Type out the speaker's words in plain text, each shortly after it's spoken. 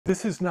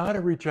This is not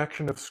a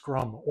rejection of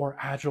Scrum or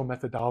Agile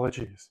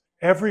methodologies.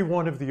 Every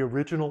one of the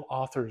original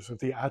authors of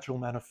the Agile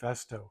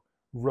Manifesto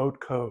wrote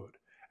code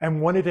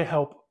and wanted to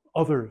help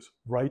others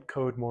write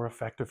code more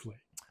effectively.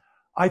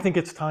 I think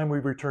it's time we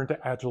return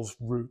to Agile's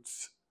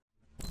roots.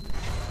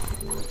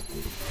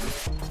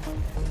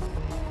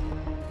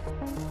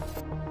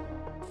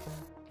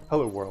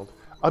 Hello world,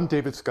 I'm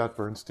David Scott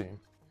Bernstein.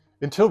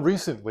 Until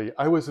recently,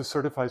 I was a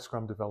certified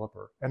Scrum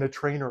developer and a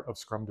trainer of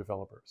Scrum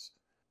developers.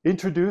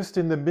 Introduced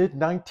in the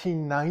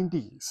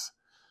mid-1990s,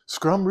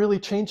 Scrum really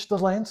changed the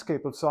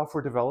landscape of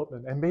software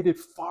development and made it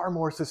far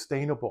more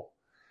sustainable.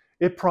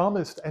 It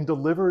promised and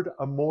delivered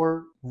a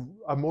more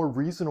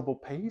reasonable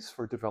pace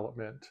for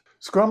development.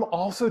 Scrum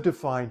also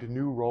defined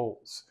new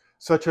roles,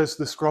 such as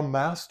the Scrum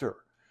Master,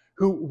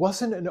 who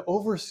wasn't an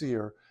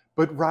overseer,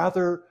 but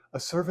rather a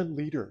servant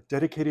leader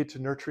dedicated to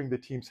nurturing the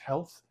team's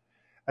health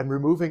and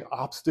removing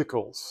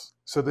obstacles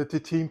so that the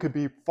team could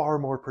be far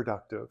more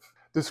productive.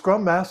 The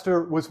Scrum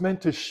Master was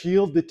meant to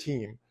shield the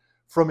team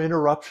from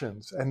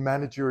interruptions and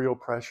managerial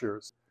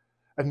pressures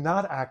and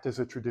not act as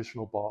a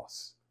traditional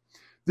boss.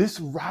 This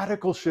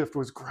radical shift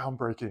was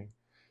groundbreaking.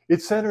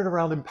 It centered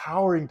around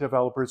empowering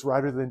developers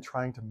rather than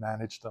trying to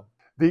manage them.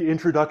 The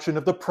introduction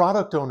of the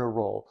product owner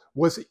role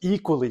was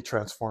equally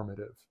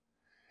transformative.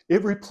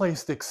 It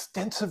replaced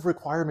extensive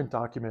requirement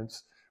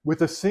documents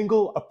with a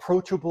single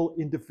approachable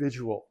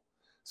individual,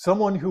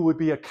 someone who would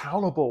be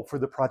accountable for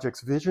the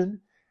project's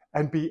vision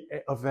and be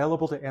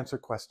available to answer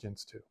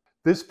questions to.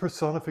 This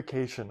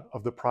personification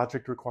of the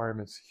project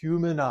requirements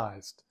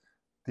humanized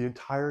the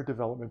entire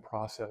development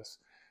process,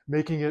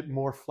 making it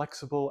more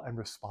flexible and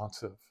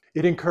responsive.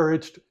 It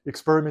encouraged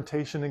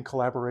experimentation and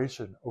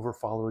collaboration over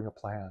following a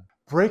plan.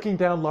 Breaking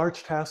down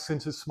large tasks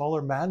into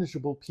smaller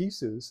manageable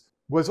pieces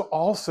was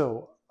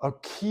also a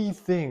key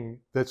thing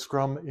that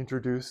Scrum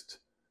introduced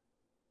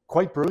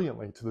quite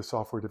brilliantly to the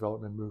software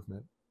development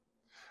movement.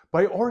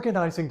 By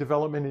organizing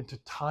development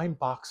into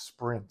time-boxed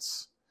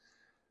sprints,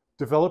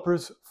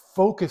 developers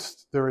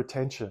focused their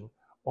attention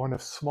on a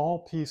small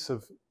piece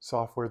of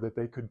software that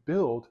they could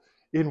build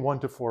in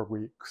 1 to 4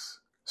 weeks.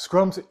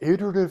 Scrum's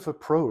iterative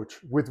approach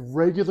with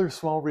regular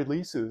small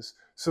releases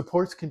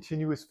supports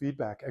continuous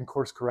feedback and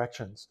course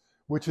corrections,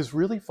 which is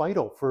really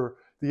vital for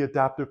the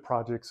adaptive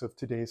projects of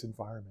today's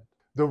environment.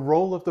 The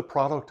role of the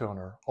product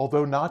owner,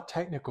 although not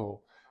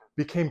technical,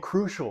 became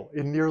crucial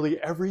in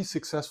nearly every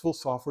successful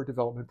software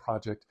development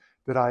project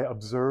that I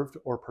observed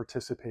or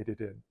participated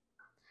in.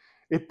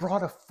 It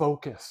brought a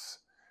focus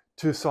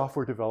to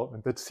software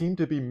development that seemed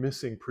to be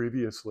missing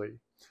previously,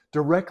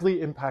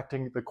 directly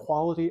impacting the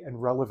quality and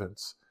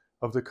relevance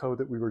of the code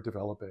that we were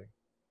developing.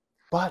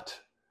 But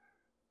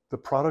the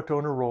product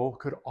owner role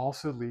could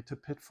also lead to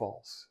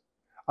pitfalls.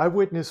 I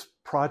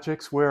witnessed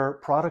projects where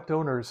product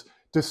owners,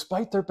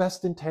 despite their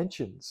best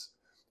intentions,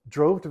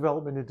 drove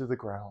development into the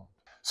ground.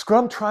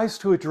 Scrum tries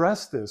to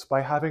address this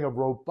by having a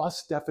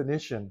robust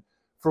definition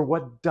for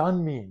what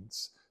done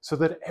means so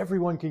that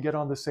everyone can get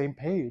on the same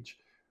page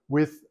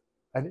with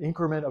an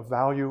increment of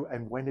value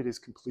and when it is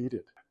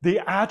completed.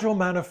 The Agile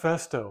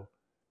Manifesto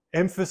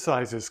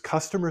emphasizes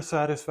customer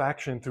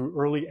satisfaction through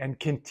early and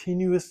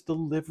continuous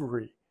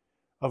delivery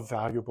of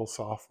valuable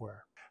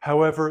software.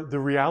 However, the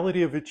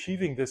reality of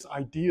achieving this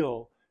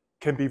ideal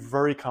can be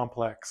very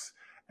complex,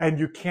 and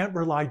you can't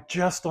rely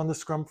just on the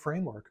Scrum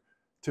framework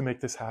to make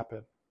this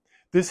happen.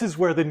 This is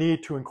where the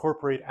need to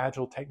incorporate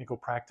Agile technical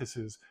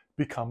practices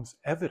becomes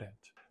evident.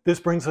 This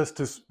brings us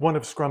to one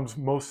of Scrum's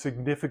most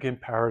significant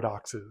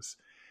paradoxes: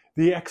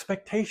 the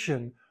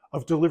expectation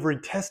of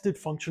delivering tested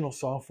functional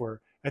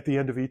software at the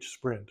end of each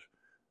sprint,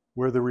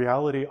 where the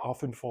reality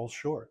often falls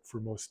short for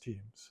most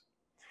teams.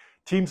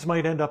 Teams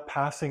might end up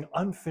passing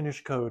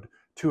unfinished code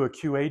to a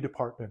QA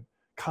department,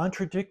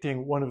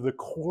 contradicting one of the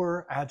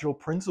core Agile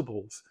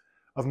principles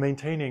of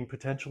maintaining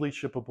potentially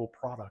shippable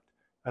product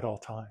at all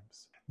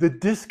times. The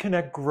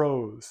disconnect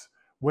grows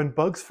when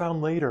bugs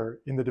found later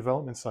in the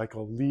development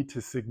cycle lead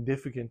to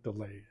significant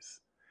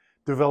delays.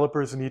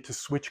 Developers need to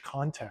switch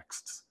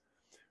contexts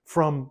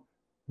from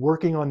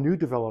working on new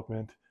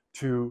development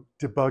to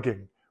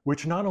debugging,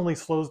 which not only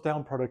slows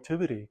down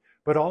productivity,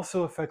 but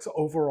also affects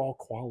overall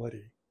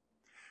quality.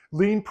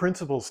 Lean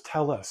principles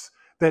tell us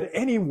that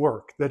any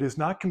work that is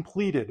not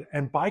completed,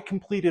 and by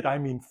completed I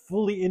mean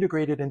fully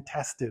integrated and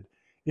tested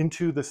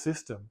into the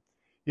system,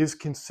 is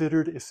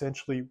considered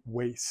essentially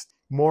waste.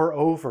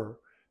 Moreover,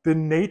 the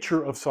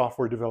nature of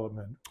software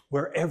development,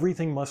 where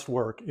everything must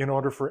work in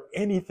order for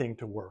anything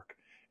to work,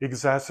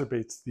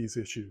 exacerbates these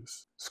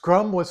issues.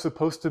 Scrum was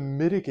supposed to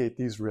mitigate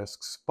these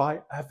risks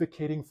by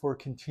advocating for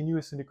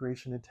continuous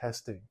integration and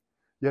testing,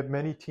 yet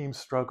many teams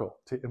struggle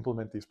to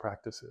implement these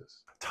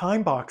practices.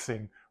 Time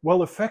boxing,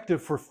 while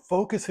effective for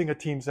focusing a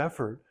team's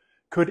effort,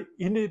 could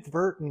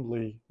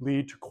inadvertently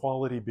lead to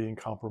quality being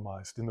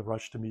compromised in the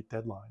rush to meet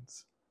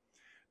deadlines.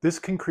 This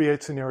can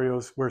create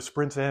scenarios where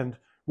sprints end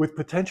with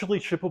potentially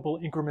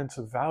shippable increments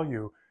of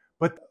value,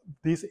 but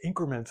these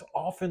increments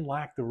often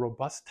lack the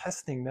robust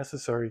testing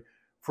necessary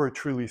for a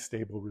truly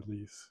stable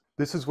release.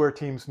 This is where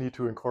teams need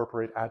to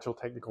incorporate Agile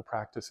technical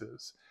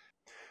practices.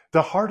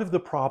 The heart of the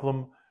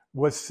problem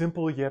was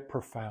simple yet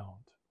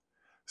profound.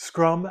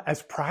 Scrum,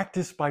 as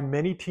practiced by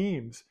many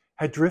teams,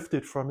 had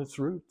drifted from its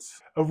roots.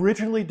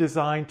 Originally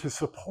designed to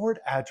support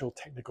Agile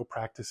technical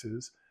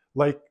practices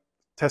like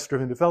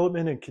test-driven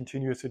development and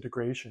continuous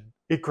integration,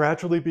 it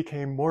gradually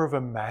became more of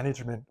a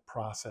management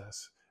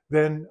process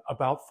than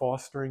about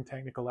fostering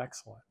technical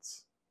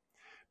excellence.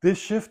 This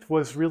shift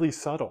was really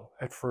subtle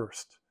at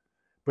first,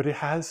 but it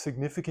has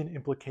significant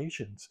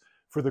implications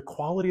for the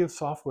quality of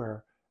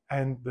software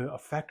and the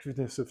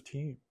effectiveness of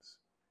teams.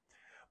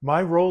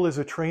 My role as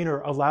a trainer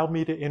allowed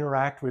me to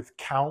interact with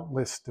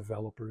countless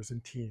developers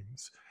and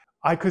teams.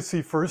 I could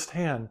see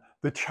firsthand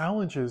the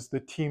challenges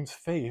that teams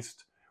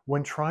faced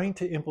when trying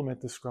to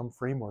implement the Scrum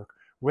framework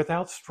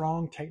without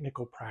strong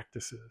technical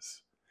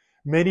practices.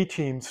 Many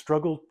teams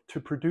struggled to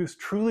produce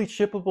truly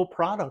shippable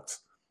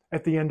products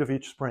at the end of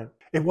each sprint.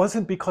 It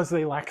wasn't because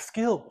they lacked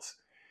skills.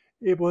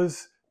 It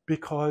was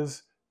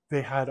because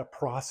they had a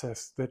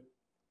process that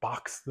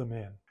boxed them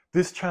in.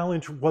 This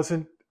challenge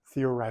wasn't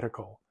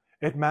theoretical.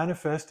 It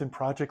manifests in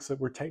projects that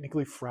were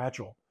technically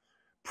fragile,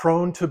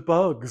 prone to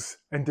bugs,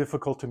 and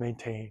difficult to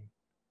maintain.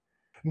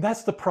 And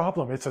that's the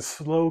problem. It's a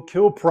slow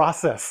kill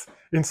process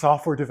in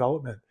software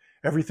development.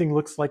 Everything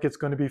looks like it's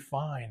going to be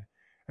fine.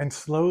 And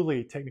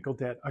slowly, technical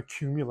debt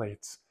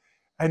accumulates.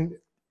 And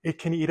it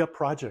can eat up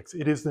projects.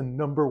 It is the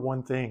number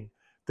one thing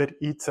that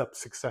eats up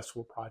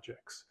successful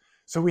projects.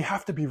 So we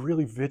have to be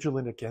really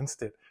vigilant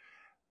against it.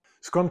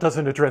 Scrum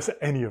doesn't address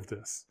any of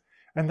this.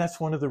 And that's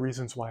one of the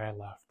reasons why I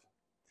left.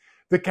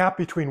 The gap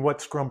between what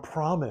Scrum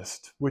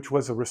promised, which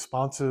was a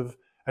responsive,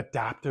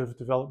 adaptive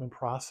development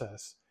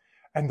process,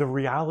 and the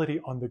reality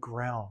on the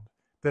ground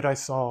that I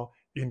saw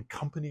in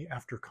company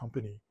after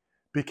company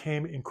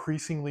became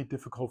increasingly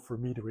difficult for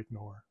me to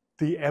ignore.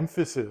 The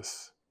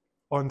emphasis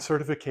on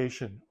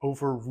certification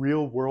over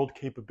real-world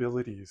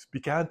capabilities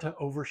began to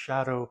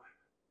overshadow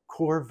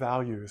core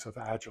values of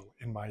Agile,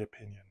 in my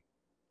opinion.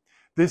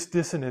 This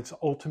dissonance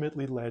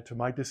ultimately led to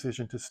my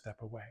decision to step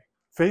away.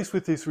 Faced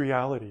with these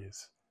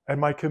realities, and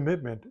my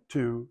commitment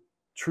to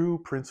true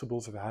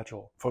principles of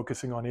Agile,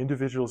 focusing on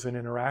individuals and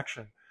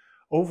interaction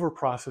over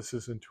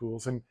processes and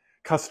tools, and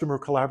customer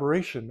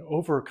collaboration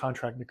over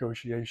contract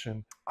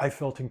negotiation, I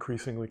felt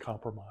increasingly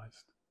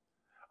compromised.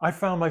 I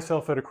found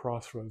myself at a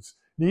crossroads,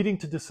 needing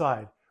to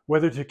decide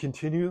whether to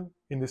continue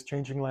in this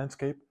changing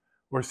landscape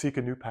or seek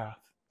a new path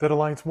that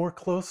aligns more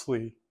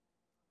closely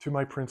to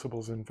my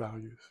principles and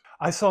values.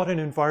 I sought an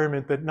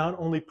environment that not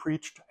only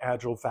preached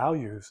Agile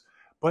values,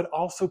 but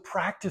also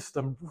practiced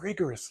them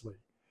rigorously,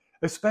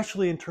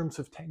 especially in terms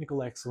of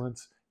technical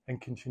excellence and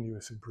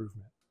continuous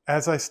improvement.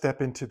 As I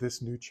step into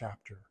this new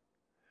chapter,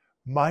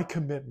 my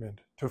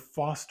commitment to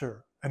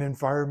foster an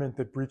environment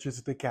that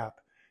bridges the gap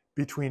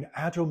between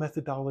Agile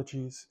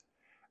methodologies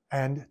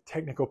and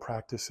technical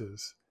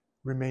practices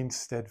remains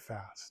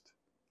steadfast.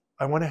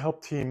 I want to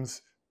help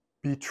teams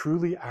be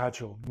truly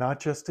Agile, not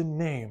just in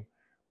name,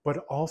 but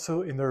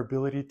also in their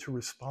ability to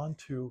respond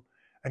to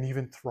and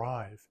even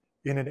thrive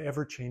in an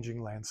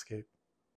ever-changing landscape.